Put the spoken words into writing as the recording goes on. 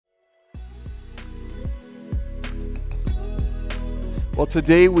Well,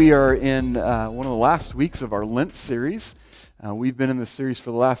 today we are in one of the last weeks of our Lent series. We've been in this series for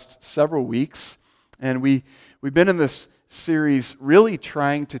the last several weeks, and we've been in this series really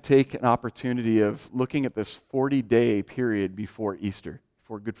trying to take an opportunity of looking at this 40-day period before Easter,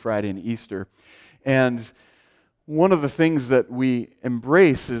 before Good Friday and Easter. And one of the things that we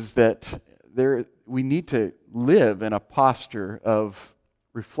embrace is that we need to live in a posture of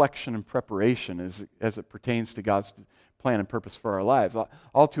reflection and preparation as it pertains to God's plan and purpose for our lives.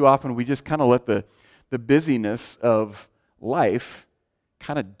 All too often, we just kind of let the busyness of life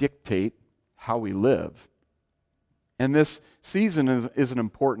kind of dictate how we live. And this season is an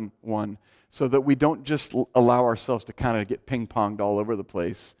important one so that we don't just allow ourselves to kind of get ping-ponged all over the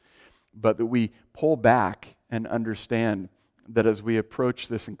place, but that we pull back and understand that as we approach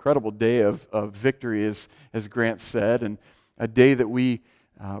this incredible day of victory, as Grant said, and a day that we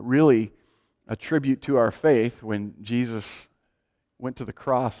really attribute to our faith when Jesus went to the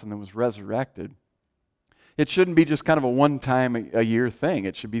cross and then was resurrected. It shouldn't be just kind of a one-time-a-year thing.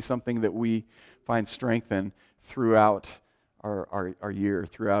 It should be something that we find strength in throughout our year,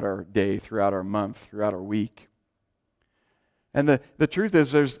 throughout our day, throughout our month, throughout our week. And the truth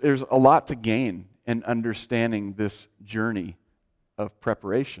is there's a lot to gain in understanding this journey of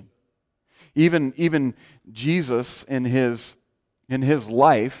preparation. Even Jesus in his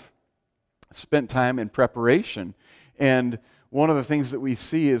life spent time in preparation. And one of the things that we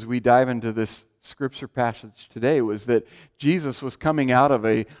see as we dive into this scripture passage today was that Jesus was coming out of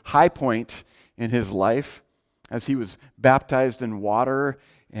a high point in his life as he was baptized in water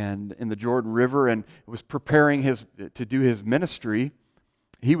and in the Jordan River and was preparing to do his ministry.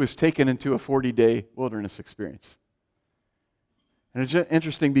 He was taken into a 40-day wilderness experience. And it's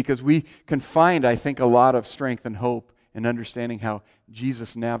interesting because we can find, I think, a lot of strength and hope in understanding how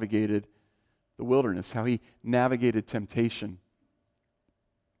Jesus navigated the wilderness, how he navigated temptation.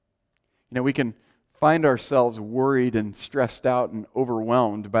 You know, we can find ourselves worried and stressed out and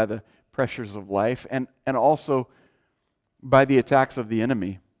overwhelmed by the pressures of life and also by the attacks of the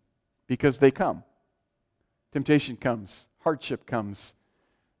enemy because they come. Temptation comes, hardship comes,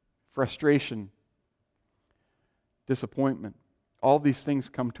 frustration, disappointment. All these things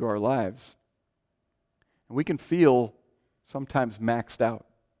come to our lives. And we can feel sometimes maxed out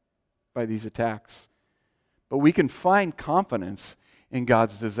by these attacks. But we can find confidence in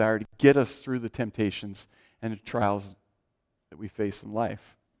God's desire to get us through the temptations and the trials that we face in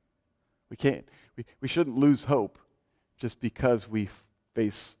life. We shouldn't lose hope just because we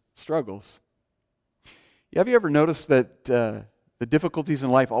face struggles. Have you ever noticed that the difficulties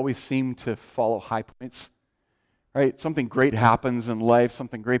in life always seem to follow high points? Right? Something great happens in life,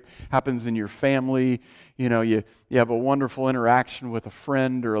 something great happens in your family. You know, you have a wonderful interaction with a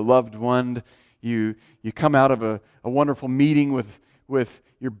friend or a loved one. You come out of a wonderful meeting with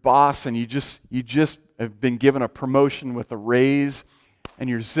your boss and you just have been given a promotion with a raise and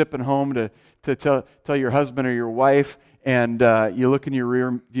you're zipping home to tell your husband or your wife and you look in your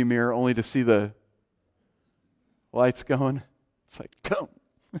rear view mirror only to see the lights going. It's like, don't.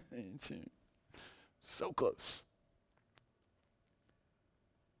 So close.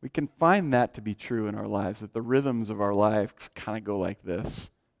 We can find that to be true in our lives, that the rhythms of our lives kind of go like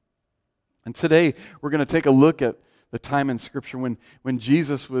this. And today, we're going to take a look at the time in Scripture when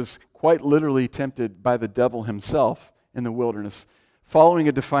Jesus was quite literally tempted by the devil himself in the wilderness, following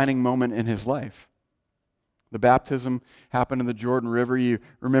a defining moment in his life. The baptism happened in the Jordan River. You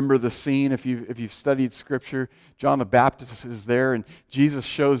remember the scene if you've studied Scripture. John the Baptist is there, and Jesus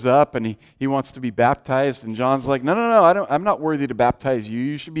shows up, and he wants to be baptized. And John's like, no, I'm not worthy to baptize you.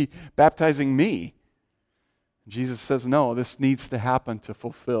 You should be baptizing me. And Jesus says, no, this needs to happen to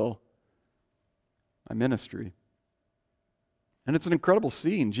fulfill my ministry. And it's an incredible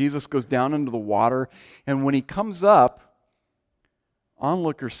scene. Jesus goes down into the water, and when he comes up,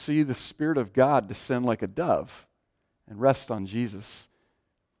 onlookers see the Spirit of God descend like a dove and rest on Jesus.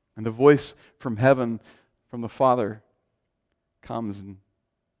 And the voice from heaven, from the Father, comes and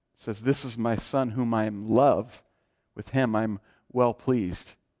says, "This is my Son whom I am love. With him I'm well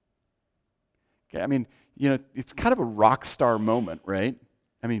pleased." Okay, I mean, you know, it's kind of a rock star moment, right?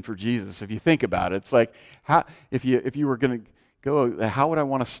 I mean, for Jesus, if you think about it, it's like, if you were going to go, how would I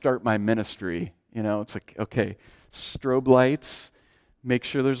want to start my ministry? You know, it's like, okay, strobe lights, make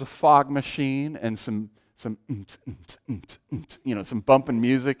sure there's a fog machine and some bumping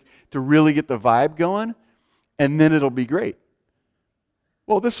music to really get the vibe going, and then it'll be great.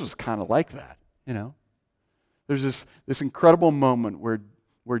 Well, this was kind of like that, you know. There's this incredible moment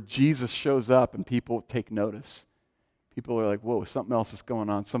where Jesus shows up and people take notice. People are like, whoa, something else is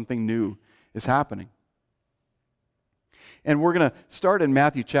going on. Something new is happening. And we're going to start in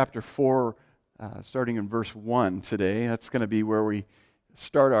Matthew chapter 4, starting in verse 1 today. That's going to be where we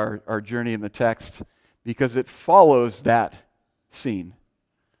start our journey in the text, because it follows that scene.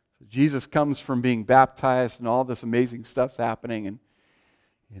 So Jesus comes from being baptized, and all this amazing stuff's happening, and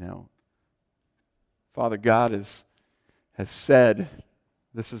Father God has said,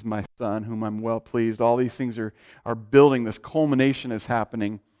 "This is my Son, whom I'm well pleased." All these things are building. This culmination is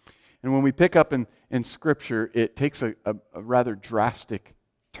happening. And when we pick up in Scripture, it takes a rather drastic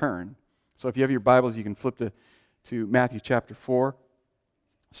turn. So if you have your Bibles, you can flip to Matthew chapter 4,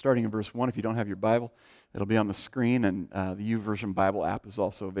 starting in verse 1. If you don't have your Bible, it'll be on the screen, and the YouVersion Bible app is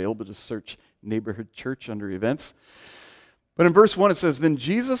also available. Just search Neighborhood Church under Events. But in verse 1 it says, "Then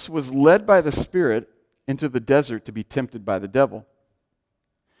Jesus was led by the Spirit into the desert to be tempted by the devil.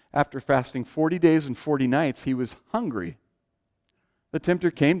 After fasting 40 days and 40 nights, he was hungry. The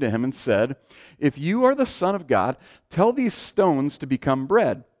tempter came to him and said, 'If you are the Son of God, tell these stones to become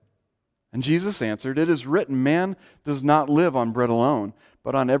bread.' And Jesus answered, 'It is written, man does not live on bread alone,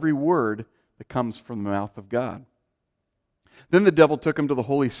 but on every word that comes from the mouth of God.' Then the devil took him to the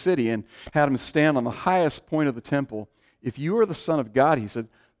holy city and had him stand on the highest point of the temple. 'If you are the Son of God,' he said,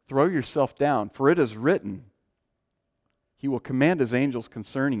 'throw yourself down, for it is written, He will command His angels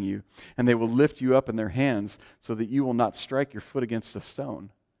concerning you, and they will lift you up in their hands so that you will not strike your foot against a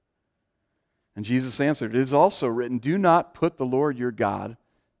stone.' And Jesus answered, 'It is also written, do not put the Lord your God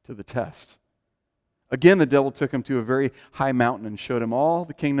to the test.' Again the devil took him to a very high mountain and showed him all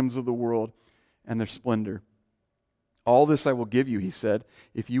the kingdoms of the world and their splendor. 'All this I will give you,' he said,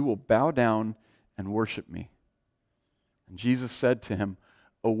 'if you will bow down and worship me.' And Jesus said to him,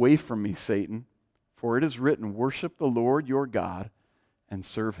 'Away from me, Satan, for it is written, worship the Lord your God and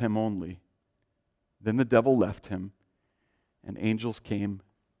serve Him only.' Then the devil left him, and angels came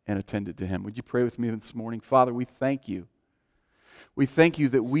and attended to him." Would you pray with me this morning? Father, we thank you. We thank you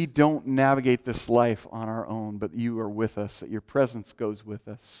that we don't navigate this life on our own, but you are with us, that your presence goes with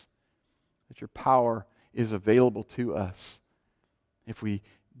us, that your power is available to us if we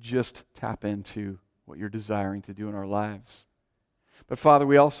just tap into what you're desiring to do in our lives. But Father,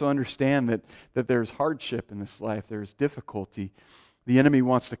 we also understand that there's hardship in this life. There's difficulty. The enemy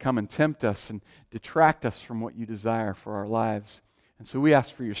wants to come and tempt us and detract us from what you desire for our lives. And so we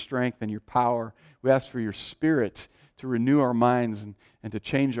ask for your strength and your power. We ask for your Spirit to renew our minds and to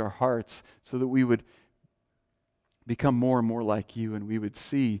change our hearts so that we would become more and more like you, and we would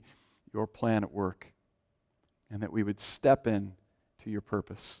see your plan at work, and that we would step in to your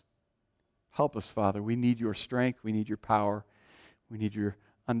purpose. Help us, Father. We need your strength. We need your power. We need your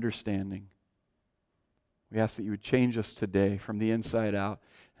understanding. We ask that you would change us today from the inside out,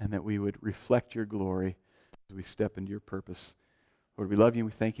 and that we would reflect your glory as we step into your purpose. Lord, we love you and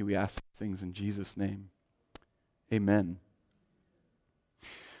we thank you. We ask these things in Jesus' name. Amen.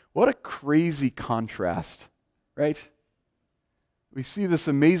 What a crazy contrast, right? We see this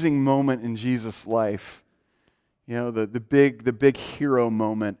amazing moment in Jesus' life, the big hero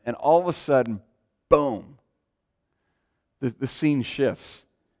moment, and all of a sudden, boom, the scene shifts.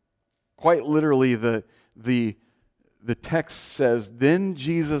 Quite literally, the text says, "Then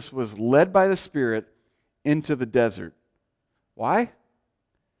Jesus was led by the Spirit into the desert." Why?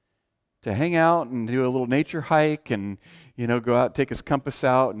 To hang out and do a little nature hike and, go out, take his compass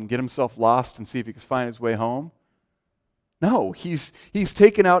out and get himself lost and see if he can find his way home? No, he's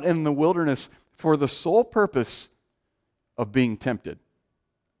taken out in the wilderness for the sole purpose of being tempted.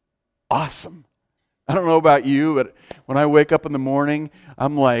 Awesome. I don't know about you, but when I wake up in the morning,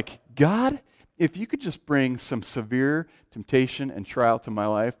 I'm like, God, if you could just bring some severe temptation and trial to my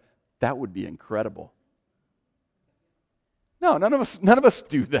life, that would be incredible. No, none of us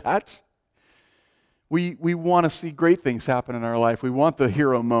do that. We want to see great things happen in our life. We want the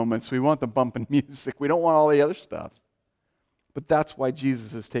hero moments. We want the bumping music. We don't want all the other stuff. But that's why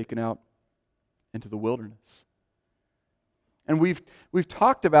Jesus is taken out into the wilderness. And we've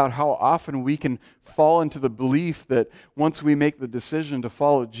talked about how often we can fall into the belief that once we make the decision to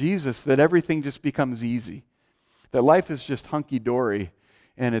follow Jesus, that everything just becomes easy. That life is just hunky-dory,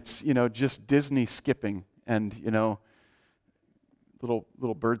 and it's, just Disney skipping and,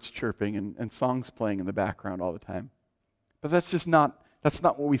 little birds chirping and songs playing in the background all the time. But that's not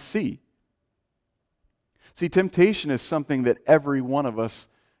what we see. See, temptation is something that every one of us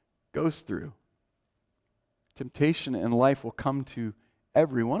goes through. Temptation in life will come to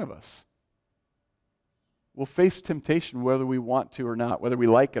every one of us. We'll face temptation whether we want to or not, whether we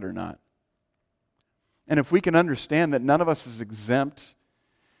like it or not. And if we can understand that none of us is exempt,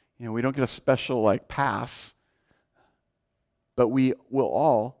 we don't get a special pass, but we will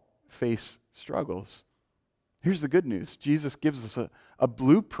all face struggles. Here's the good news. Jesus gives us a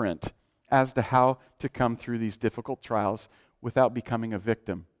blueprint as to how to come through these difficult trials without becoming a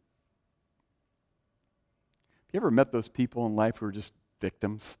victim. Have you ever met those people in life who are just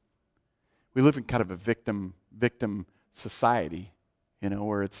victims? We live in kind of a victim society,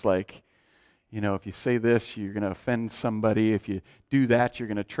 where it's like, if you say this, you're going to offend somebody. If you do that, you're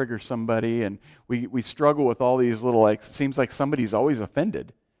going to trigger somebody. And we struggle with all these little, it seems like somebody's always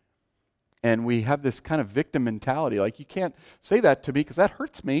offended. And we have this kind of victim mentality. Like, you can't say that to me because that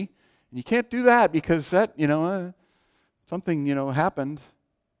hurts me. And you can't do that because that, something, happened.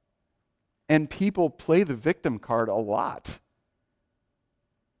 And people play the victim card a lot,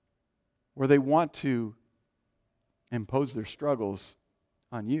 where they want to impose their struggles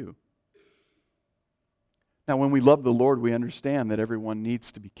on you. Now, when we love the Lord, we understand that everyone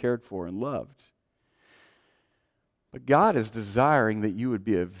needs to be cared for and loved. But God is desiring that you would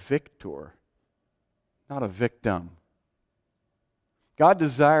be a victor, not a victim. God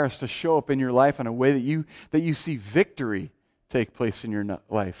desires to show up in your life in a way that you see victory take place in your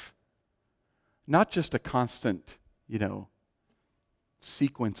life. Not just a constant,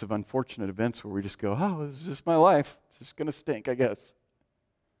 sequence of unfortunate events where we just go, oh, this is just my life. It's just going to stink, I guess.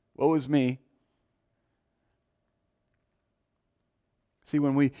 Woe is me. See,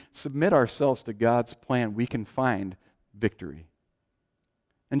 when we submit ourselves to God's plan, we can find victory.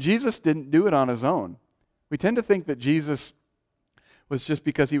 And Jesus didn't do it on his own. We tend to think that Jesus was just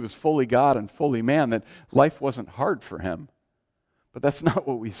because he was fully God and fully man, that life wasn't hard for him. But that's not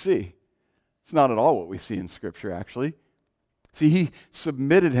what we see. It's not at all what we see in Scripture, actually. See, he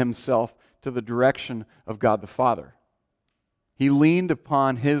submitted himself to the direction of God the Father. He leaned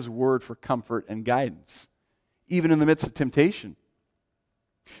upon his word for comfort and guidance, even in the midst of temptation.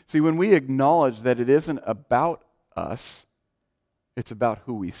 See, when we acknowledge that it isn't about us, it's about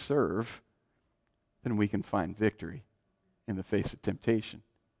who we serve, then we can find victory in the face of temptation.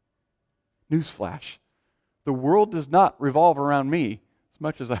 Newsflash, the world does not revolve around me as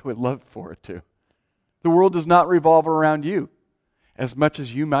much as I would love for it to. The world does not revolve around you as much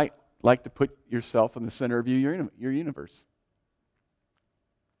as you might like to put yourself in the center of your universe.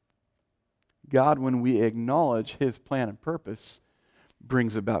 God, when we acknowledge his plan and purpose,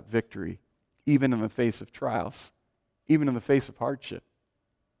 brings about victory, even in the face of trials, even in the face of hardship.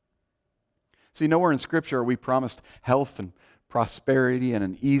 See, nowhere in Scripture are we promised health and prosperity and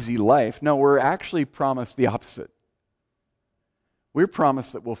an easy life. No, we're actually promised the opposite. We're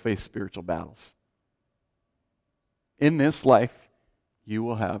promised that we'll face spiritual battles. In this life, you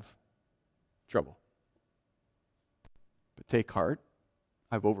will have trouble. But take heart,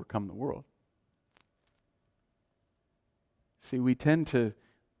 I've overcome the world. See, we tend to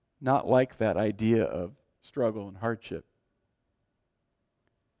not like that idea of struggle and hardship.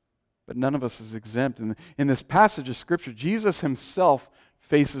 But none of us is exempt. In this passage of Scripture, Jesus himself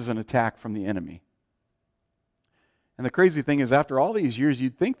faces an attack from the enemy. And the crazy thing is, after all these years,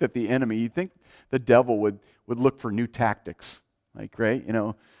 you'd think that you'd think the devil would look for new tactics. Like, right?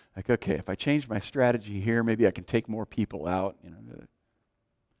 Okay, if I change my strategy here, maybe I can take more people out.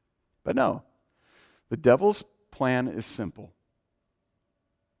 But no, the devil's plan is simple.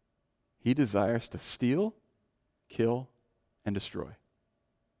 He desires to steal, kill, and destroy.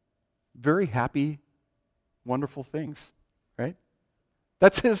 Very happy, wonderful things, right?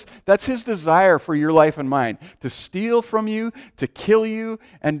 That's his desire for your life and mine, to steal from you, to kill you,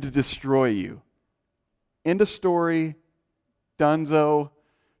 and to destroy you. End of story, donezo,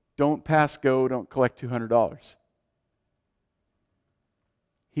 don't pass go, don't collect $200.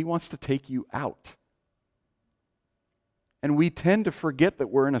 He wants to take you out. And we tend to forget that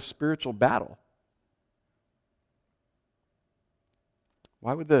we're in a spiritual battle.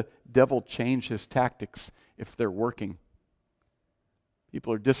 Why would the devil change his tactics if they're working?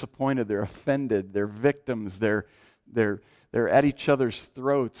 People are disappointed, they're offended, they're victims, they're at each other's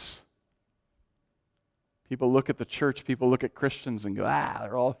throats. People look at the church, people look at Christians and go,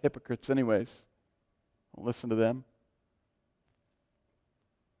 they're all hypocrites anyways. Don't listen to them.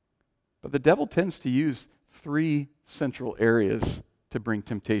 But the devil tends to use 3 central areas to bring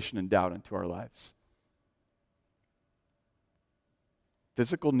temptation and doubt into our lives.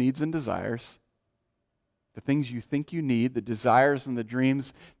 Physical needs and desires, the things you think you need, the desires and the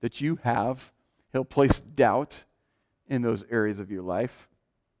dreams that you have, he'll place doubt in those areas of your life.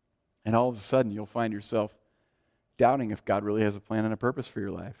 And all of a sudden, you'll find yourself doubting if God really has a plan and a purpose for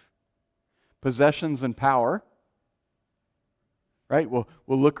your life. Possessions and power, right? We'll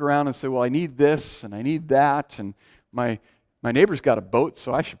look around and say, well, I need this and I need that, and my neighbor's got a boat,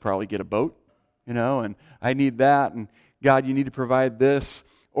 so I should probably get a boat, and I need that, and God, you need to provide this.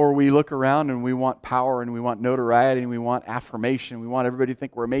 or we look around and we want power and we want notoriety and we want affirmation. We want everybody to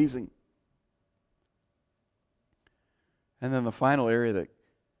think we're amazing. And then the final area that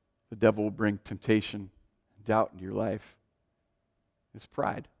the devil will bring temptation and doubt into your life is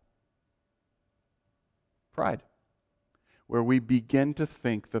pride. Pride. Where we begin to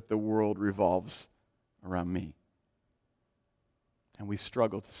think that the world revolves around me. And we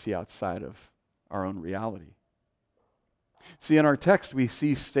struggle to see outside of our own reality. See, in our text, we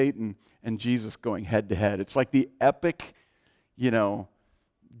see Satan and Jesus going head to head. It's like the epic,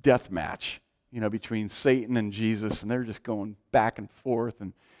 death match, between Satan and Jesus, and they're just going back and forth,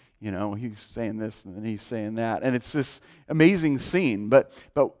 and, he's saying this, and then he's saying that, and it's this amazing scene. But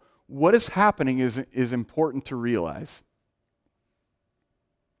what is happening is important to realize.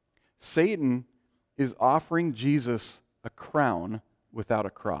 Satan is offering Jesus a crown without a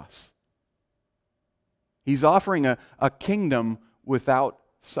cross. He's offering a kingdom without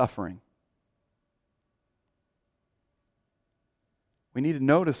suffering. We need to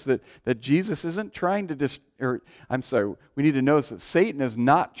notice that Jesus isn't trying to we need to notice that Satan is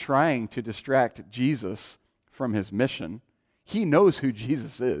not trying to distract Jesus from his mission. He knows who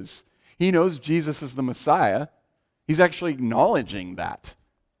Jesus is. He knows Jesus is the Messiah. He's actually acknowledging that.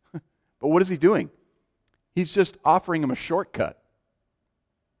 But what is he doing? He's just offering him a shortcut.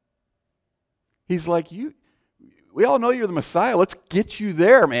 He's like, we all know you're the Messiah. Let's get you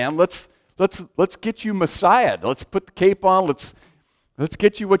there, man. Let's get you Messiah. Let's put the cape on. Let's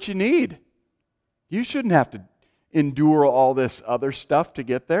get you what you need. You shouldn't have to endure all this other stuff to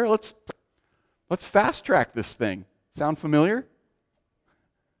get there. Let's fast track this thing. Sound familiar?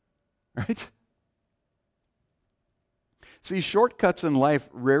 Right? See, shortcuts in life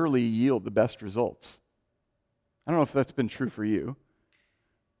rarely yield the best results. I don't know if that's been true for you.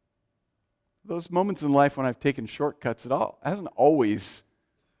 Those moments in life when I've taken shortcuts at all hasn't always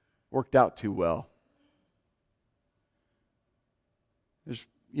worked out too well. There's,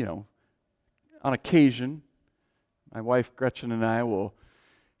 on occasion, my wife Gretchen and I will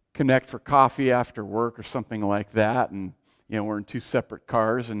connect for coffee after work or something like that, and we're in two separate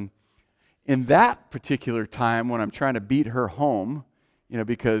cars, and in that particular time when I'm trying to beat her home,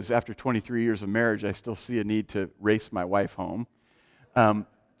 because after 23 years of marriage, I still see a need to race my wife home.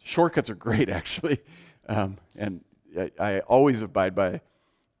 Shortcuts are great, actually, and I always abide by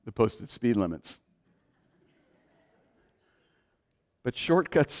the posted speed limits. But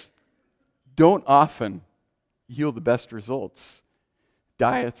shortcuts don't often yield the best results.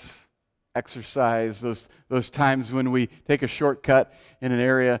 Diets, exercise, those times when we take a shortcut in an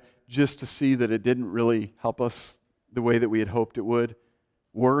area just to see that it didn't really help us the way that we had hoped it would.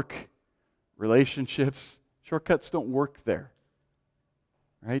 Work, relationships, shortcuts don't work there.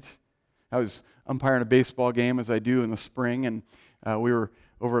 Right? I was umpiring a baseball game, as I do in the spring, and we were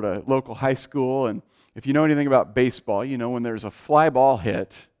over at a local high school, and if you know anything about baseball, when there's a fly ball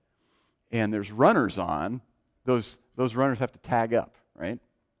hit and there's runners on, those runners have to tag up, right?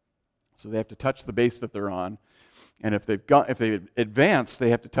 So they have to touch the base that they're on, and if they advance, they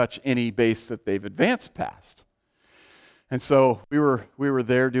have to touch any base that they've advanced past. And so we were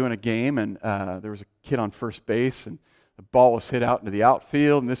there doing a game, and there was a kid on first base, and the ball was hit out into the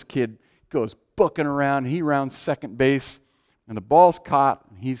outfield, and this kid goes booking around. He rounds second base, and the ball's caught,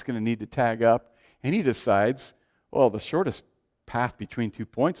 and he's going to need to tag up. And he decides, well, the shortest path between 2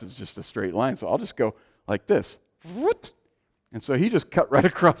 points is just a straight line, so I'll just go like this. And so he just cut right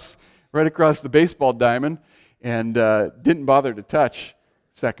across the baseball diamond and didn't bother to touch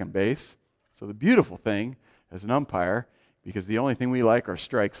second base. So the beautiful thing as an umpire, because the only thing we like are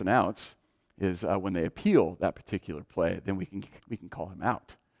strikes and outs, is when they appeal that particular play, then we can call him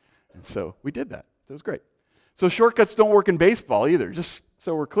out. And so we did that. So it was great. So shortcuts don't work in baseball either, just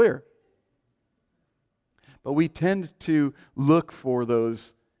so we're clear. But we tend to look for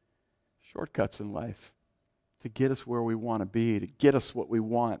those shortcuts in life to get us where we want to be, to get us what we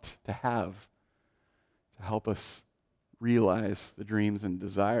want to have, to help us realize the dreams and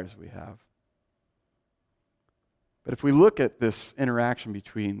desires we have. But if we look at this interaction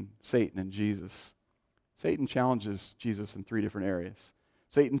between Satan and Jesus, Satan challenges Jesus in three different areas.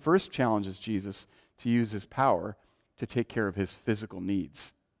 Satan first challenges Jesus to use his power to take care of his physical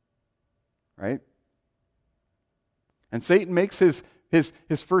needs. Right? And Satan makes his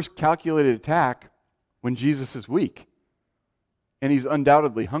first calculated attack when Jesus is weak. And he's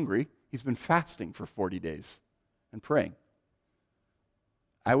undoubtedly hungry. He's been fasting for 40 days and praying.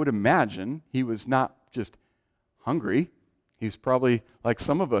 I would imagine he was not just hungry. He's probably, like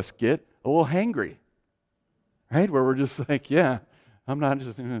some of us get, a little hangry. Right? Where we're just like, yeah, I'm not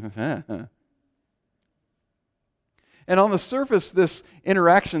just... And on the surface, this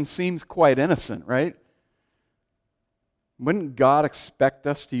interaction seems quite innocent, right? Wouldn't God expect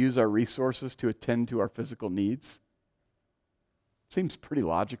us to use our resources to attend to our physical needs? Seems pretty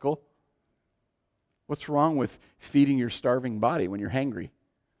logical. What's wrong with feeding your starving body when you're hangry?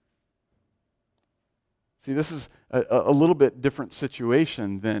 See, this is a little bit different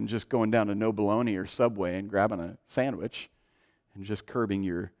situation than just going down to No Bologna or Subway and grabbing a sandwich and just curbing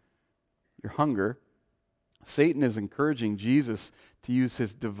your hunger. Satan is encouraging Jesus to use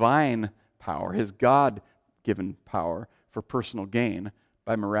his divine power, his God-given power, for personal gain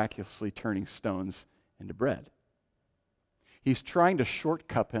by miraculously turning stones into bread. He's trying to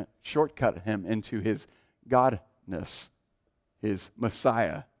shortcut him into his godness, his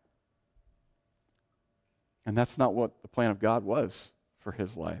Messiah. And that's not what the plan of God was for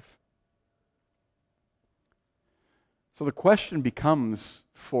his life. So the question becomes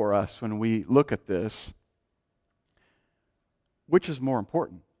for us when we look at this, which is more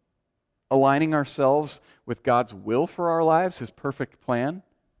important? Aligning ourselves with God's will for our lives, his perfect plan,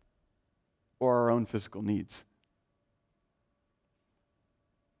 or our own physical needs?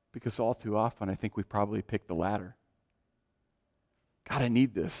 Because all too often, I think we probably pick the latter. God, I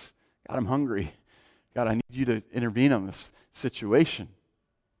need this. God, I'm hungry. God, I need you to intervene on this situation.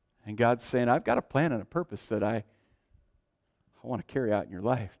 And God's saying, I've got a plan and a purpose that I want to carry out in your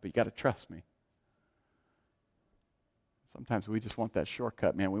life, but you got to trust me. Sometimes we just want that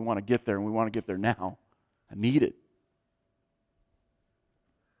shortcut, man. We want to get there, and we want to get there now. I need it.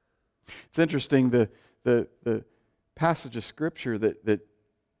 It's interesting, the passage of Scripture that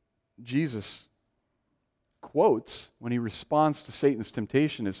Jesus quotes when he responds to Satan's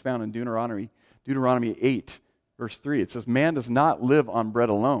temptation is found in Deuteronomy 8, verse 3. It says, man does not live on bread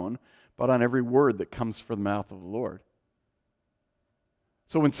alone, but on every word that comes from the mouth of the Lord.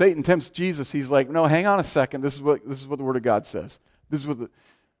 So when Satan tempts Jesus, he's like, no, hang on a second. This is what the Word of God says. This is what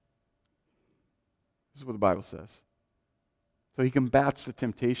the Bible says. So he combats the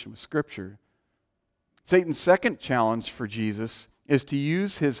temptation with Scripture. Satan's second challenge for Jesus is to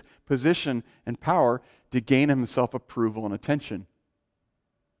use his position and power to gain himself approval and attention.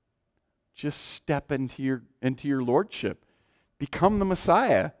 Just step into your lordship. Become the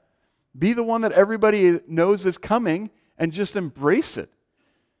Messiah. Be the one that everybody knows is coming, and just embrace it.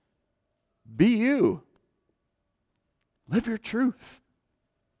 Be you. Live your truth.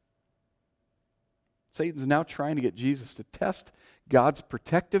 Satan's now trying to get Jesus to test God's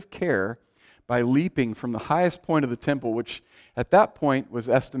protective care by leaping from the highest point of the temple, which at that point was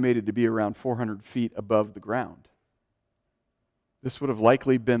estimated to be around 400 feet above the ground. This would have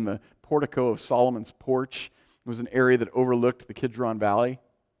likely been the portico of Solomon's porch. It was an area that overlooked the Kidron Valley.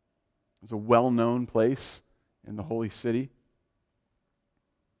 It was a well-known place in the holy city.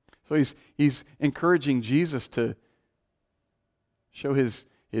 So he's encouraging Jesus to show his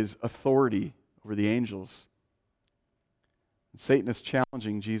authority over the angels. And Satan is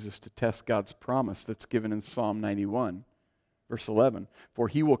challenging Jesus to test God's promise that's given in Psalm 91, verse 11. For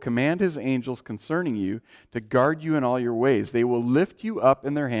he will command his angels concerning you to guard you in all your ways. They will lift you up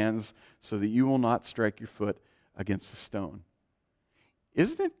in their hands so that you will not strike your foot against a stone.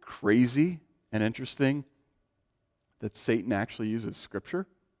 Isn't it crazy and interesting that Satan actually uses Scripture?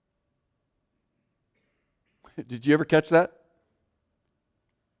 Did you ever catch that?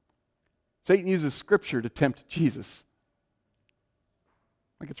 Satan uses Scripture to tempt Jesus.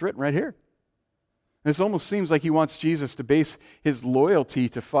 Like it's written right here. This almost seems like he wants Jesus to base his loyalty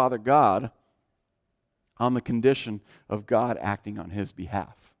to Father God on the condition of God acting on his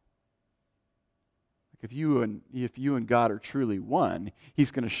behalf. Like if you and God are truly one,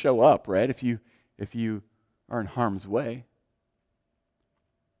 he's going to show up, right? If you are in harm's way.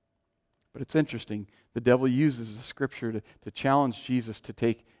 But it's interesting. The devil uses the Scripture to challenge Jesus to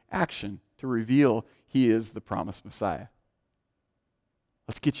take action, to reveal he is the promised Messiah.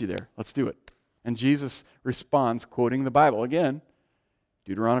 Let's get you there. Let's do it. And Jesus responds, quoting the Bible again,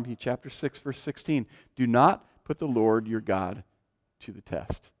 Deuteronomy chapter 6, verse 16. Do not put the Lord your God to the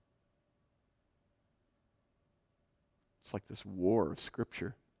test. It's like this war of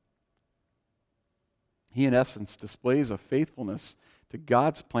Scripture. He, in essence, displays a faithfulness to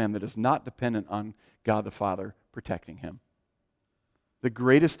God's plan that is not dependent on God the Father protecting him. The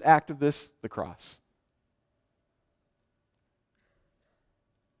greatest act of this, the cross.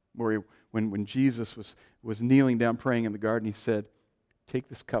 Where when Jesus was kneeling down praying in the garden, he said, take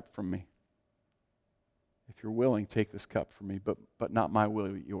this cup from me. If you're willing, take this cup from me, but not my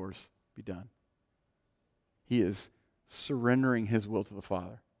will, yours be done. He is surrendering his will to the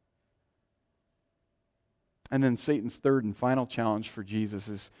Father. And then Satan's third and final challenge for Jesus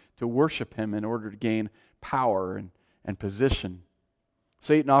is to worship him in order to gain power and position.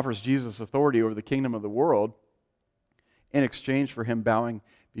 Satan offers Jesus authority over the kingdom of the world in exchange for him bowing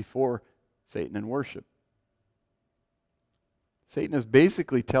before Satan in worship. Satan is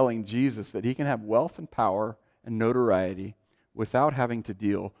basically telling Jesus that he can have wealth and power and notoriety without having to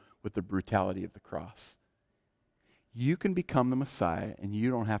deal with the brutality of the cross. You can become the Messiah and you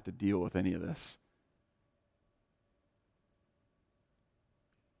don't have to deal with any of this.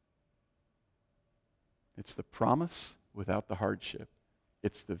 It's the promise without the hardship.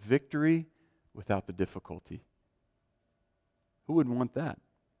 It's the victory without the difficulty. Who would want that?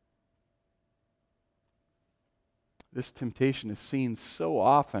 This temptation is seen so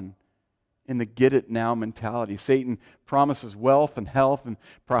often in the get it now mentality. Satan promises wealth and health and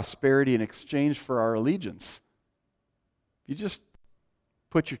prosperity in exchange for our allegiance. If you just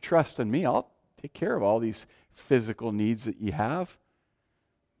put your trust in me, I'll take care of all these physical needs that you have,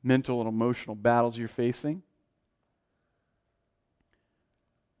 mental and emotional battles you're facing.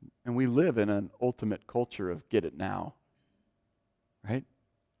 And we live in an ultimate culture of get it now, right?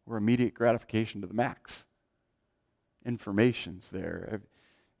 We're immediate gratification to the max. Information's there.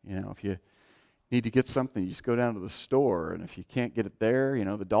 If you need to get something, you just go down to the store, and if you can't get it there,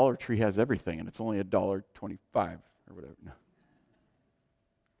 the Dollar Tree has everything, and it's only $1.25 or whatever. No.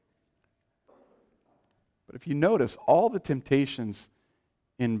 But if you notice, all the temptations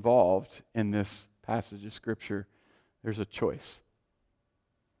involved in this passage of Scripture, there's a choice.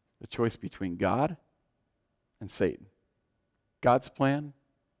 The choice between God and Satan. God's plan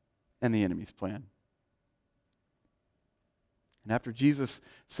and the enemy's plan. And after Jesus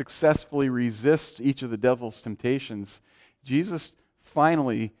successfully resists each of the devil's temptations, Jesus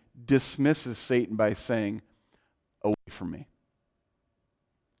finally dismisses Satan by saying, "Away from me.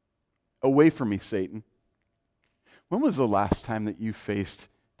 Away from me, Satan." When was the last time that you faced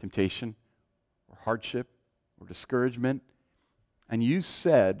temptation or hardship or discouragement and you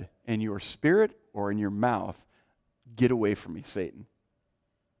said in your spirit or in your mouth, "Get away from me, Satan"?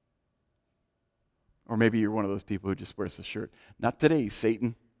 Or maybe you're one of those people who just wears the shirt, "Not today,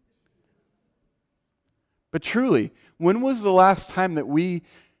 Satan." But truly, when was the last time that we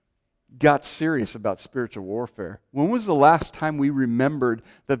got serious about spiritual warfare? When was the last time we remembered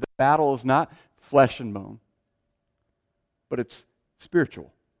that the battle is not flesh and bone, but it's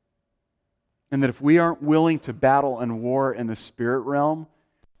spiritual? And that if we aren't willing to battle and war in the spirit realm,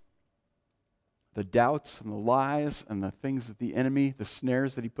 the doubts and the lies and the things that the enemy, the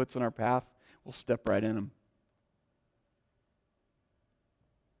snares that he puts in our path, we'll step right in them.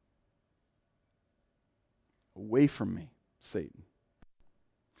 Away from me, Satan.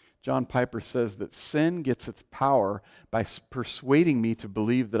 John Piper says that sin gets its power by persuading me to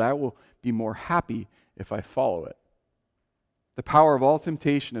believe that I will be more happy if I follow it. The power of all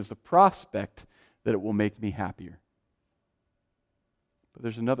temptation is the prospect that it will make me happier. But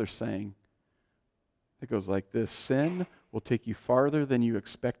there's another saying that goes like this: sin will take you farther than you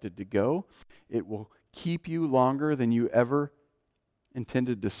expected to go. It will keep you longer than you ever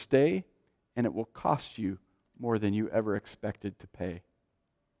intended to stay, and it will cost you more than you ever expected to pay.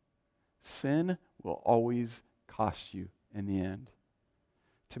 Sin will always cost you in the end.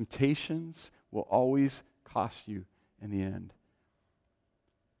 Temptations will always cost you in the end.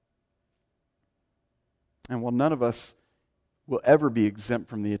 And while none of us will ever be exempt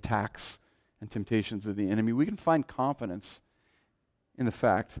from the attacks and temptations of the enemy, we can find confidence in the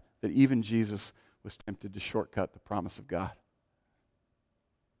fact that even Jesus was tempted to shortcut the promise of God.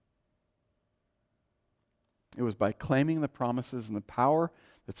 It was by claiming the promises and the power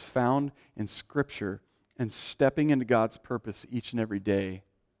that's found in Scripture and stepping into God's purpose each and every day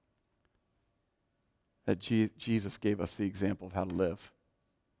that Jesus gave us the example of how to live.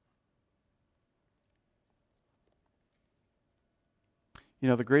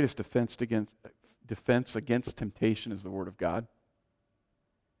 The greatest defense against temptation is the Word of God.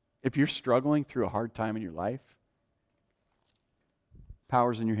 If you're struggling through a hard time in your life,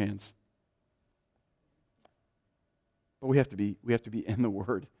 power's in your hands. But we have to be in the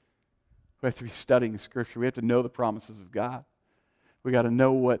Word. We have to be studying Scripture. We have to know the promises of God. We got to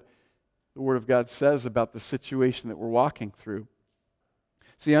know what the Word of God says about the situation that we're walking through.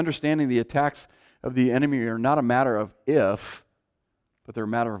 See, understanding the attacks of the enemy are not a matter of if, but they're a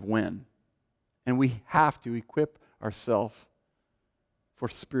matter of when. And we have to equip ourselves for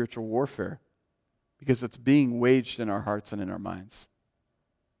spiritual warfare because it's being waged in our hearts and in our minds.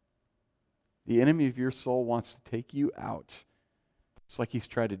 The enemy of your soul wants to take you out, just like he's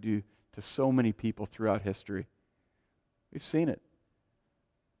tried to do to so many people throughout history. We've seen it.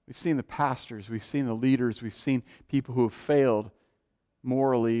 We've seen the pastors, we've seen the leaders, we've seen people who have failed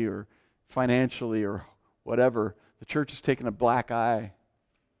morally or financially or whatever The church is taking a black eye.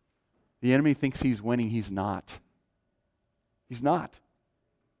 The enemy thinks he's winning. He's not. He's not.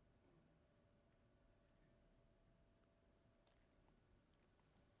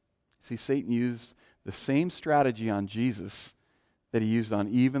 See, Satan used the same strategy on Jesus that he used on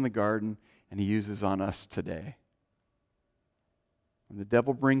Eve in the garden, and he uses on us today. When the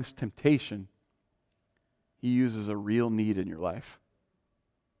devil brings temptation, he uses a real need in your life.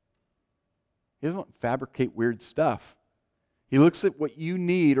 He doesn't fabricate weird stuff. He looks at what you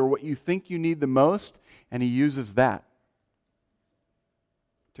need or what you think you need the most, and he uses that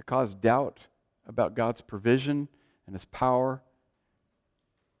to cause doubt about God's provision and his power,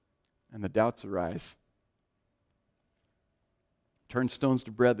 and the doubts arise. Turn stones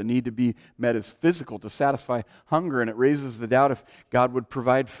to bread. The need to be met is physical, to satisfy hunger, and it raises the doubt if God would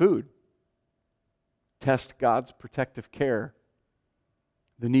provide food. Test God's protective care.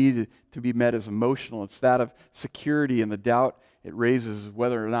 The need to be met is emotional. It's that of security, and the doubt it raises is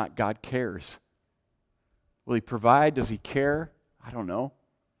whether or not God cares. Will he provide? Does he care? I don't know.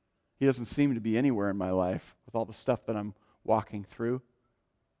 He doesn't seem to be anywhere in my life with all the stuff that I'm walking through.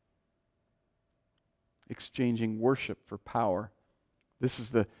 Exchanging worship for power. This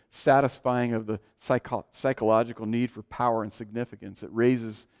is the satisfying of the psychological need for power and significance. It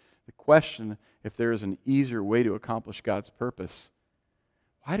raises the question if there is an easier way to accomplish God's purpose.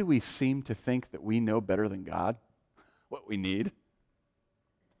 Why do we seem to think that we know better than God what we need?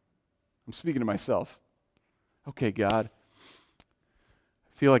 I'm speaking to myself. Okay, God,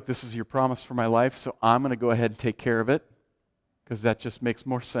 I feel like this is your promise for my life, so I'm going to go ahead and take care of it because that just makes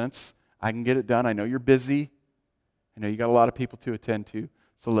more sense. I can get it done. I know you're busy. I know you got a lot of people to attend to,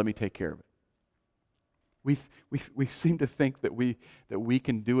 so let me take care of it. We seem to think that we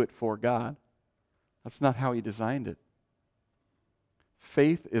can do it for God. That's not how he designed it.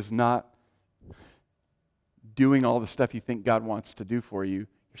 Faith is not doing all the stuff you think God wants to do for you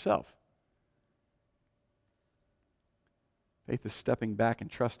yourself. Faith is stepping back and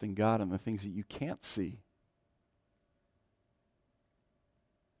trusting God on the things that you can't see.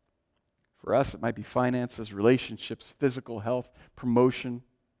 For us, it might be finances, relationships, physical health, promotion.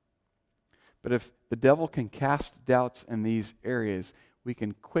 But if the devil can cast doubts in these areas, we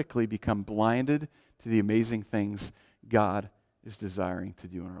can quickly become blinded to the amazing things God is desiring to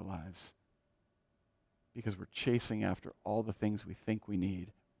do in our lives. Because we're chasing after all the things we think we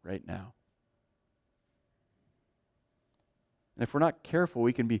need right now. And if we're not careful,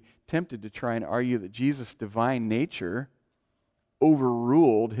 we can be tempted to try and argue that Jesus' divine nature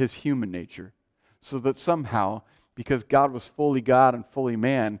overruled his human nature. So that somehow, because God was fully God and fully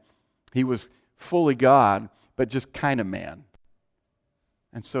man, he was fully God, but just kind of man.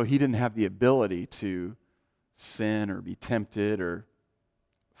 And so he didn't have the ability to sin or be tempted or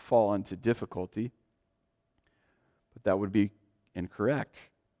fall into difficulty. But that would be incorrect.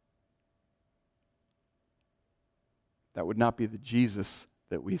 That would not be the Jesus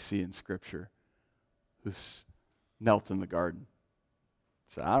that we see in Scripture, who's knelt in the garden.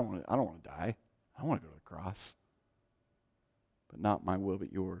 Said, I don't want to die. I want to go to the cross. But not my will,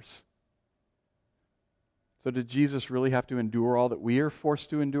 but yours. So did Jesus really have to endure all that we are forced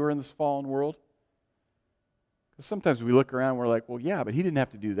to endure in this fallen world? Because sometimes we look around and we're like, well, yeah, but he didn't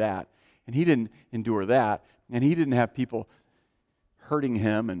have to do that. And he didn't endure that. And he didn't have people hurting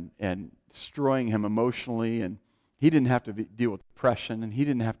him and destroying him emotionally. And he didn't have to deal with depression. And he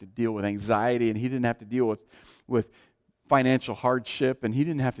didn't have to deal with anxiety. And he didn't have to deal with financial hardship. And he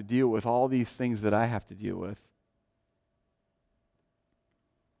didn't have to deal with all these things that I have to deal with.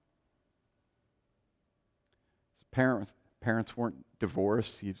 His parents weren't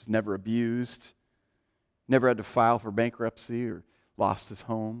divorced. He was never abused. Never had to file for bankruptcy or lost his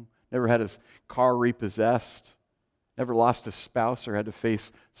home. Never had his car repossessed. Never lost his spouse or had to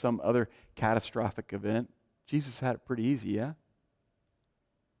face some other catastrophic event. Jesus had it pretty easy, yeah?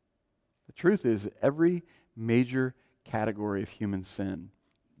 The truth is, every major category of human sin,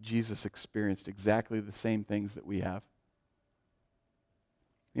 Jesus experienced exactly the same things that we have.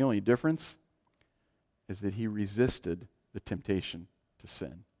 The only difference is that he resisted the temptation to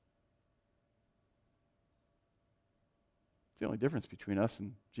sin. It's the only difference between us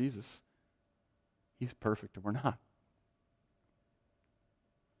and Jesus. He's perfect and we're not.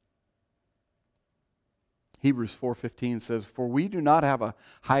 Hebrews 4:15 says, "For we do not have a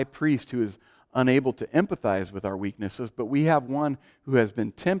high priest who is unable to empathize with our weaknesses, but we have one who has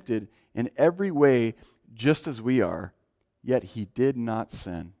been tempted in every way just as we are, yet he did not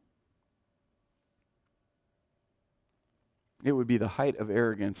sin." It would be the height of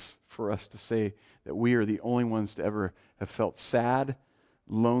arrogance for us to say that we are the only ones to ever have felt sad,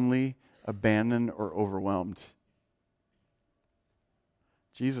 lonely, abandoned, or overwhelmed.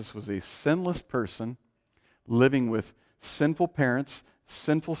 Jesus was a sinless person living with sinful parents,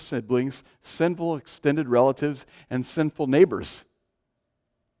 sinful siblings, sinful extended relatives, and sinful neighbors.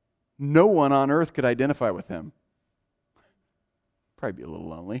 No one on earth could identify with him. Probably be a little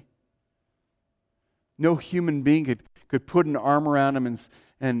lonely. No human being could put an arm around him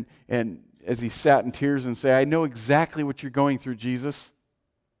and as he sat in tears and say, I know exactly what you're going through, Jesus.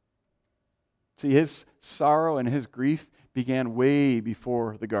 See, his sorrow and his grief began way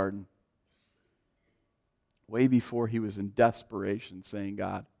before the garden. Way before he was in desperation saying,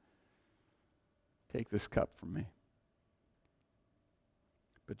 God, take this cup from me.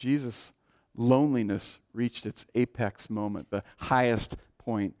 But Jesus' loneliness reached its apex moment, the highest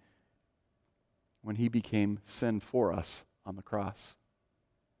point, when he became sin for us on the cross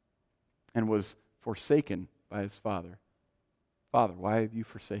and was forsaken by his Father. Father, why have you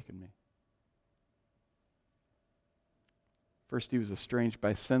forsaken me? First, he was estranged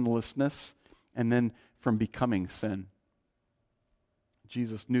by sinlessness, and then from becoming sin.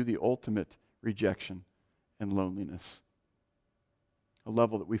 Jesus knew the ultimate rejection and loneliness, a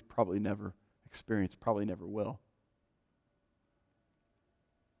level that we've probably never experienced, probably never will.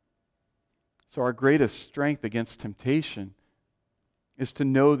 So our greatest strength against temptation is to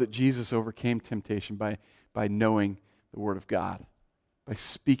know that Jesus overcame temptation by knowing the Word of God, by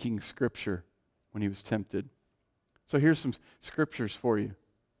speaking Scripture when he was tempted. So here's some scriptures for you.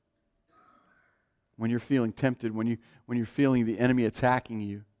 When you're feeling tempted, when you're feeling the enemy attacking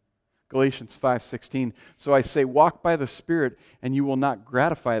you. Galatians 5:16. So I say, walk by the Spirit, and you will not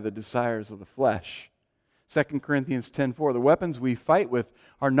gratify the desires of the flesh. 2 Corinthians 10:4. The weapons we fight with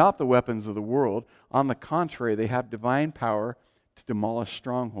are not the weapons of the world. On the contrary, they have divine power to demolish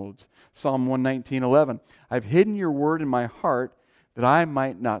strongholds. Psalm 119:11. I've hidden your word in my heart that I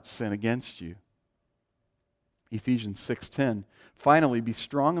might not sin against you. Ephesians 6:10. Finally, be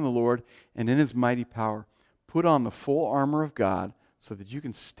strong in the Lord and in his mighty power. Put on the full armor of God so that you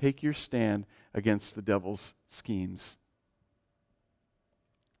can take your stand against the devil's schemes.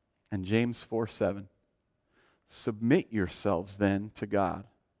 And James 4:7. Submit yourselves then to God.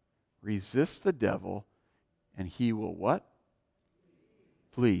 Resist the devil, and he will what?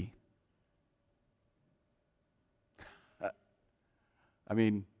 Flee. I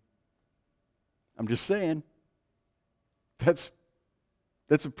mean, I'm just saying. That's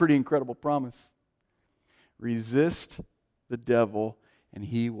a pretty incredible promise. Resist the devil, and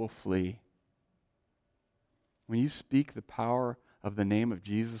he will flee. When you speak the power of the name of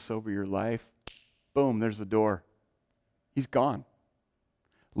Jesus over your life, boom, there's the door. He's gone.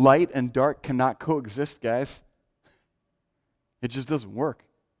 Light and dark cannot coexist, guys. It just doesn't work.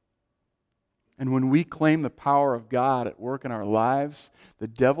 And when we claim the power of God at work in our lives, the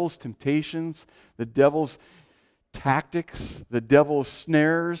devil's temptations, the devil's tactics, the devil's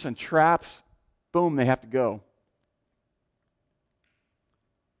snares and traps, boom, they have to go.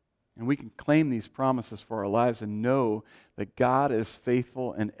 And we can claim these promises for our lives and know that God is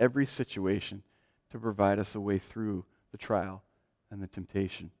faithful in every situation to provide us a way through the trial and the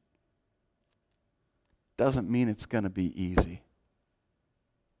temptation. Doesn't mean it's going to be easy,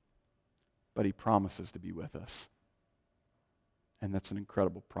 but he promises to be with us. And that's an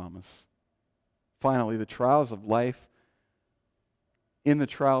incredible promise. Finally, the trials of life. In the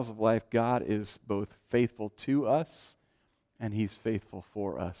trials of life, God is both faithful to us and he's faithful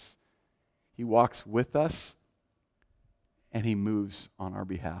for us. He walks with us and he moves on our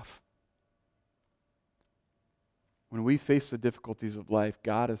behalf. When we face the difficulties of life,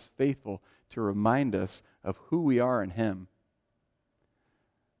 God is faithful to remind us of who we are in him.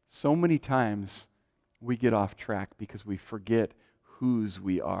 So many times we get off track because we forget whose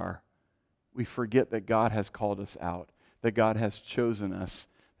we are. We forget that God has called us out, that God has chosen us,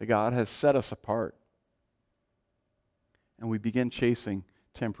 that God has set us apart. And we begin chasing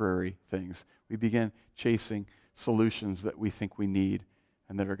temporary things. We begin chasing solutions that we think we need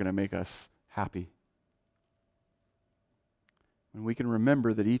and that are going to make us happy. When we can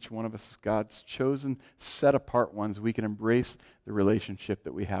remember that each one of us is God's chosen, set apart ones, we can embrace the relationship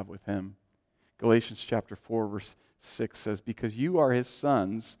that we have with him. Galatians chapter 4, verse 6 says, because you are his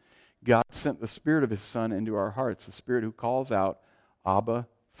sons, God sent the Spirit of his Son into our hearts, the Spirit who calls out, Abba,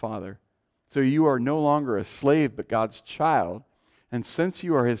 Father. So you are no longer a slave, but God's child. And since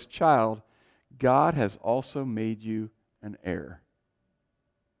you are his child, God has also made you an heir.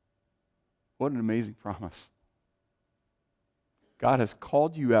 What an amazing promise. God has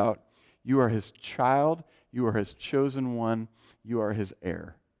called you out. You are his child. You are his chosen one. You are his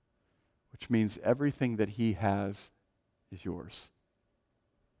heir, which means everything that he has is yours.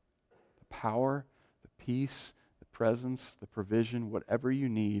 Power, the peace, the presence, the provision, whatever you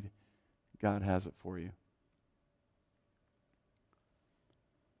need, God has it for you.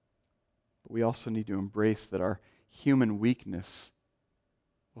 But we also need to embrace that our human weakness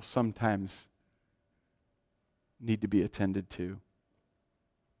will sometimes need to be attended to.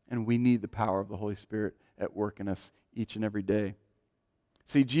 And we need the power of the Holy Spirit at work in us each and every day.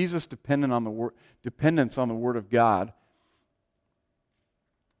 See, Jesus' dependence on the Word of God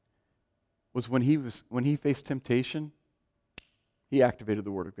was when he faced temptation, he activated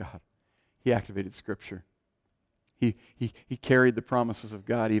the Word of God. He activated Scripture. He carried the promises of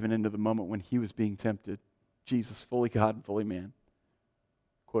God even into the moment when he was being tempted. Jesus, fully God and fully man,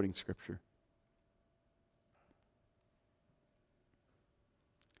 quoting Scripture.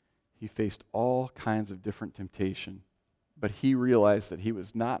 He faced all kinds of different temptation, but he realized that he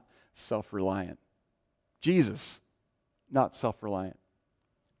was not self-reliant. Jesus, not self-reliant.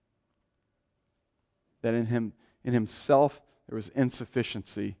 That in himself there was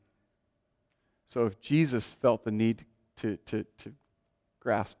insufficiency. So if Jesus felt the need to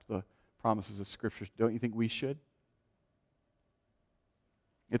grasp the promises of Scripture, don't you think we should?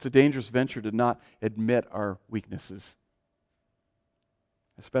 It's a dangerous venture to not admit our weaknesses,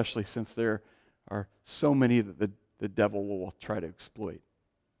 especially since there are so many that the devil will try to exploit.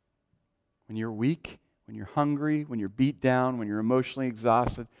 When you're weak, when you're hungry, when you're beat down, when you're emotionally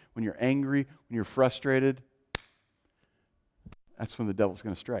exhausted, when you're angry, when you're frustrated, that's when the devil's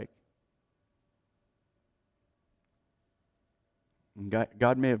going to strike. And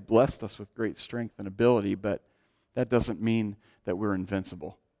God may have blessed us with great strength and ability, but that doesn't mean that we're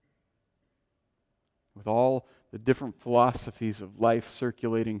invincible. With all the different philosophies of life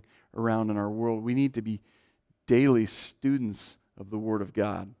circulating around in our world, we need to be daily students of the Word of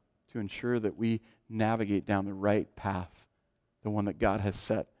God to ensure that we navigate down the right path, the one that God has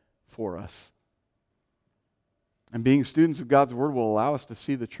set for us. And being students of God's Word will allow us to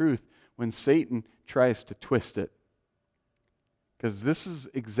see the truth when Satan tries to twist it. Because this is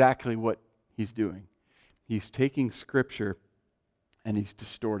exactly what he's doing. He's taking Scripture and he's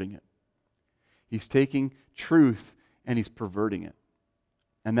distorting it. He's taking truth and he's perverting it.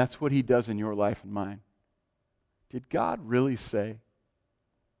 And that's what he does in your life and mine. Did God really say?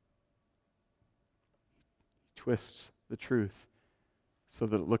 He twists the truth so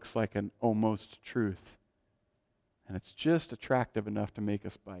that it looks like an almost truth. And it's just attractive enough to make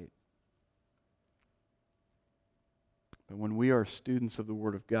us bite. But when we are students of the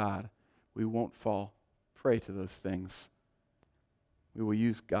Word of God, we won't fall prey to those things. We will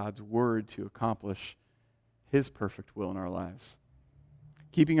use God's Word to accomplish His perfect will in our lives.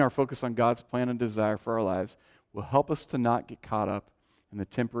 Keeping our focus on God's plan and desire for our lives will help us to not get caught up in the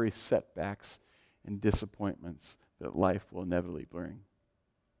temporary setbacks and disappointments that life will inevitably bring.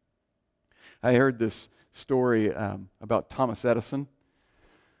 I heard this story about Thomas Edison,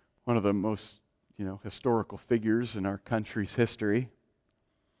 one of the most historical figures in our country's history.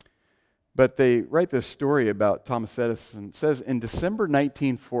 But they write this story about Thomas Edison. It says, in December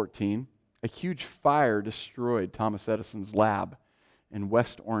 1914, a huge fire destroyed Thomas Edison's lab in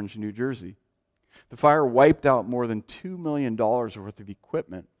West Orange, New Jersey. The fire wiped out more than $2 million worth of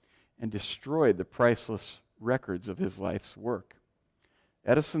equipment and destroyed the priceless records of his life's work.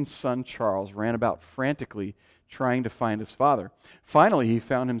 Edison's son, Charles, ran about frantically trying to find his father. Finally, he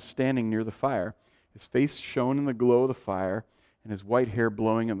found him standing near the fire. His face shone in the glow of the fire, and his white hair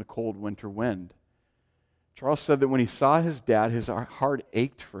blowing in the cold winter wind. Charles said that when he saw his dad, his heart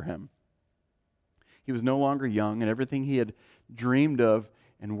ached for him. He was no longer young, and everything he had dreamed of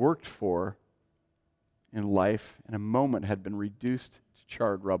and worked for in life in a moment had been reduced to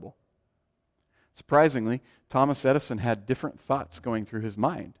charred rubble. Surprisingly, Thomas Edison had different thoughts going through his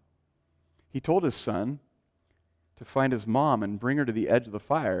mind. He told his son to find his mom and bring her to the edge of the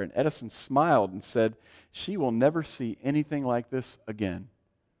fire, and Edison smiled and said, "She will never see anything like this again."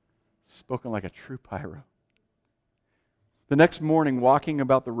 Spoken like a true pyro. The next morning, walking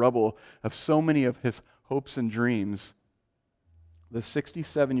about the rubble of so many of his hopes and dreams, the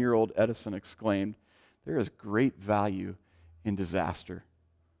 67-year-old Edison exclaimed, "There is great value in disaster.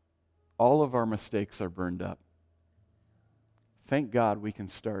 All of our mistakes are burned up. Thank God we can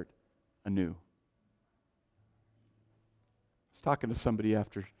start anew." I was talking to somebody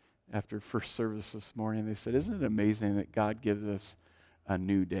after first service this morning. They said, "Isn't it amazing that God gives us a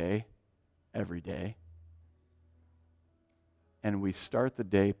new day every day? And we start the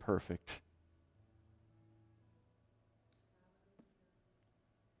day perfect."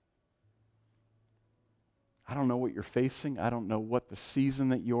 I don't know what you're facing. I don't know what the season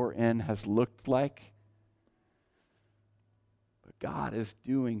that you're in has looked like. But God is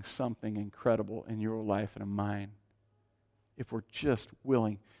doing something incredible in your life and in mine. if we're just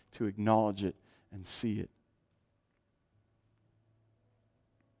willing to acknowledge it and see it.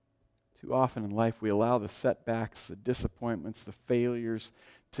 Too often in life, we allow the setbacks, the disappointments, the failures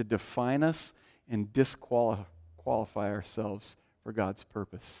to define us and disqualify ourselves for God's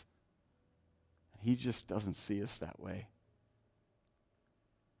purpose. He just doesn't see us that way.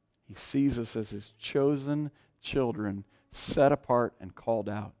 He sees us as His chosen children, set apart and called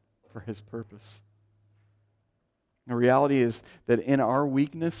out for His purpose. The reality is that in our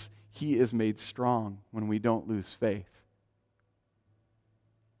weakness, He is made strong when we don't lose faith.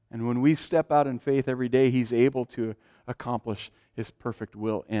 And when we step out in faith every day, He's able to accomplish His perfect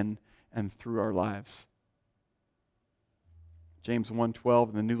will in and through our lives. James 1:12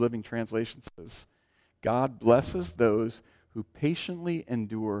 in the New Living Translation says, God blesses those who patiently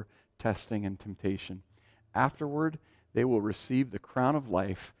endure testing and temptation. Afterward, they will receive the crown of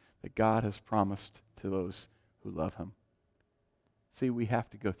life that God has promised to those who love Him. See, we have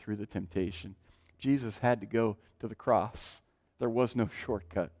to go through the temptation. Jesus had to go to the cross. There was no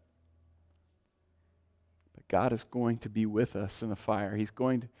shortcut. But God is going to be with us in the fire. He's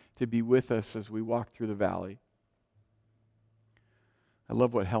going to be with us as we walk through the valley. I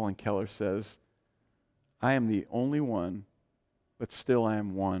love what Helen Keller says. I am the only one, but still I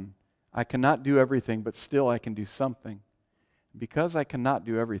am one. I cannot do everything, but still I can do something. Because I cannot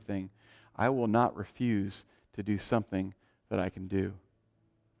do everything, I will not refuse to do something that I can do.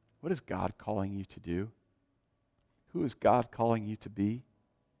 What is God calling you to do? Who is God calling you to be?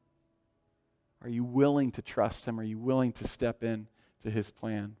 Are you willing to trust Him? Are you willing to step in to His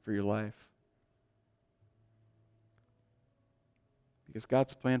plan for your life? Because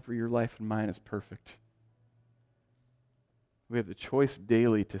God's plan for your life and mine is perfect. We have the choice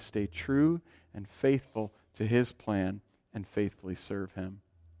daily to stay true and faithful to His plan and faithfully serve Him.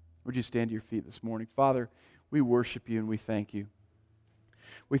 Would you stand to your feet this morning? Father, we worship You and we thank You.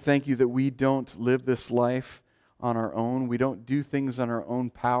 We thank You that we don't live this life on our own. We don't do things on our own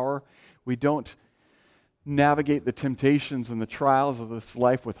power. We don't navigate the temptations and the trials of this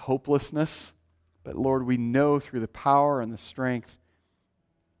life with hopelessness. But Lord, we know through the power and the strength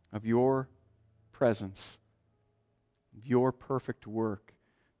of Your presence, of Your perfect work,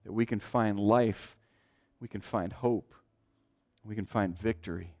 that we can find life, we can find hope, we can find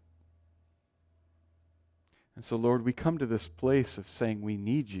victory. And so, Lord, we come to this place of saying we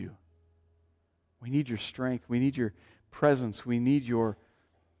need You. We need Your strength. We need Your presence. We need Your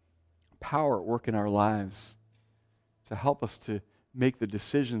power at work in our lives to help us to make the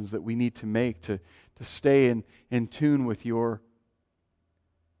decisions that we need to make, to stay in tune with Your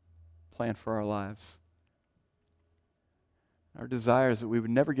plan for our lives. Our desire is that we would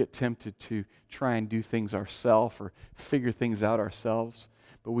never get tempted to try and do things ourselves or figure things out ourselves,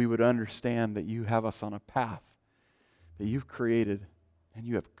 but we would understand that You have us on a path that You've created, and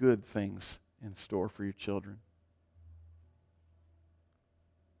You have good things in store for Your children.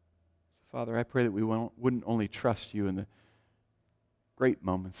 So, Father, I pray that we wouldn't only trust You in the great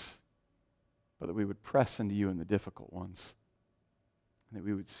moments, but that we would press into You in the difficult ones, and that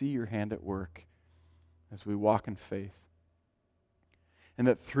we would see Your hand at work as we walk in faith. And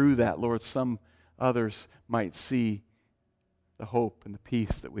that through that, Lord, some others might see the hope and the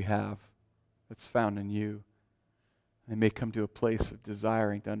peace that we have that's found in You. They may come to a place of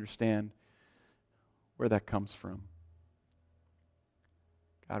desiring to understand where that comes from.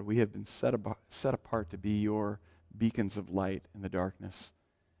 God, we have been set apart to be Your beacons of light in the darkness.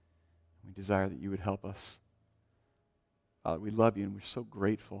 We desire that You would help us. Father, we love You and we're so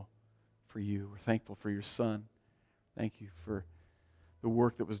grateful for You. We're thankful for Your Son. Thank You for the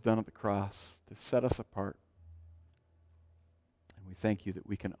work that was done at the cross to set us apart. And we thank You that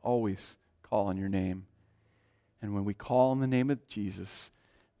we can always call on Your name. And when we call on the name of Jesus,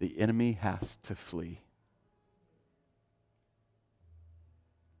 the enemy has to flee.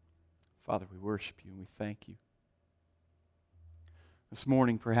 Father, we worship You and we thank You. This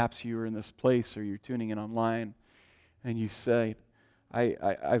morning, perhaps you are in this place or you're tuning in online and you say,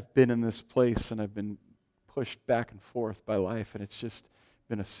 I've been in this place and I've been pushed back and forth by life, and it's just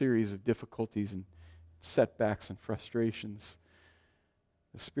been a series of difficulties and setbacks and frustrations.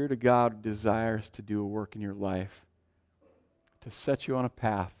 The Spirit of God desires to do a work in your life, to set you on a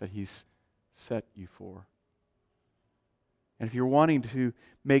path that He's set you for. And if you're wanting to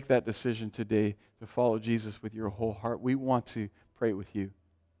make that decision today to follow Jesus with your whole heart, we want to pray with you.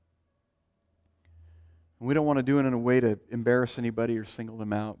 And we don't want to do it in a way to embarrass anybody or single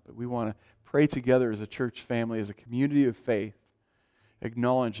them out, but we want to pray together as a church family, as a community of faith,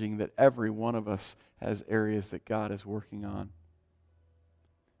 acknowledging that every one of us has areas that God is working on.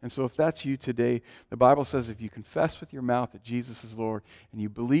 And so if that's you today, the Bible says if you confess with your mouth that Jesus is Lord and you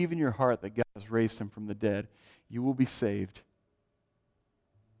believe in your heart that God has raised him from the dead, you will be saved.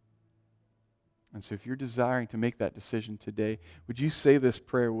 And so if you're desiring to make that decision today, would you say this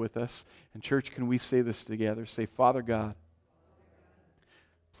prayer with us? And church, can we say this together? Say, Father God,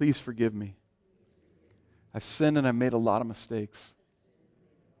 please forgive me. I've sinned and I've made a lot of mistakes.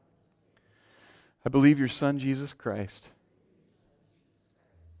 I believe your Son, Jesus Christ,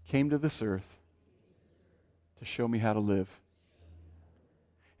 came to this earth to show me how to live.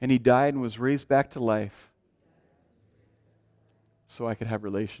 And he died and was raised back to life so I could have a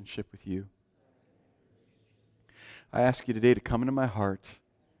relationship with you. I ask you today to come into my heart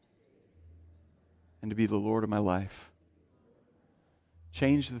and to be the Lord of my life.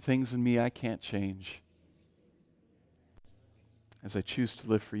 Change the things in me I can't change as I choose to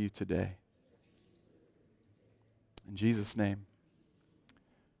live for you today. In Jesus' name,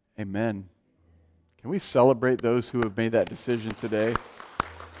 amen. Can we celebrate those who have made that decision today?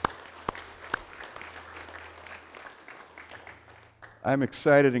 I'm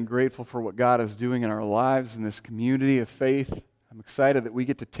excited and grateful for what God is doing in our lives in this community of faith. I'm excited that we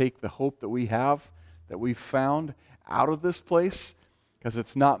get to take the hope that we have, that we've found out of this place, because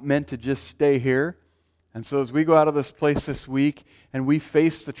it's not meant to just stay here. And so as we go out of this place this week and we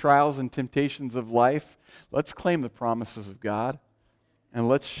face the trials and temptations of life, let's claim the promises of God and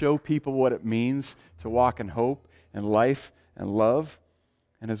let's show people what it means to walk in hope and life and love.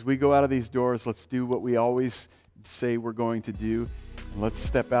 And as we go out of these doors, let's do what we always say we're going to do. And let's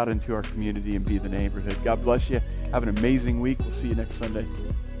step out into our community and be the neighborhood. God bless you. Have an amazing week. We'll see you next Sunday.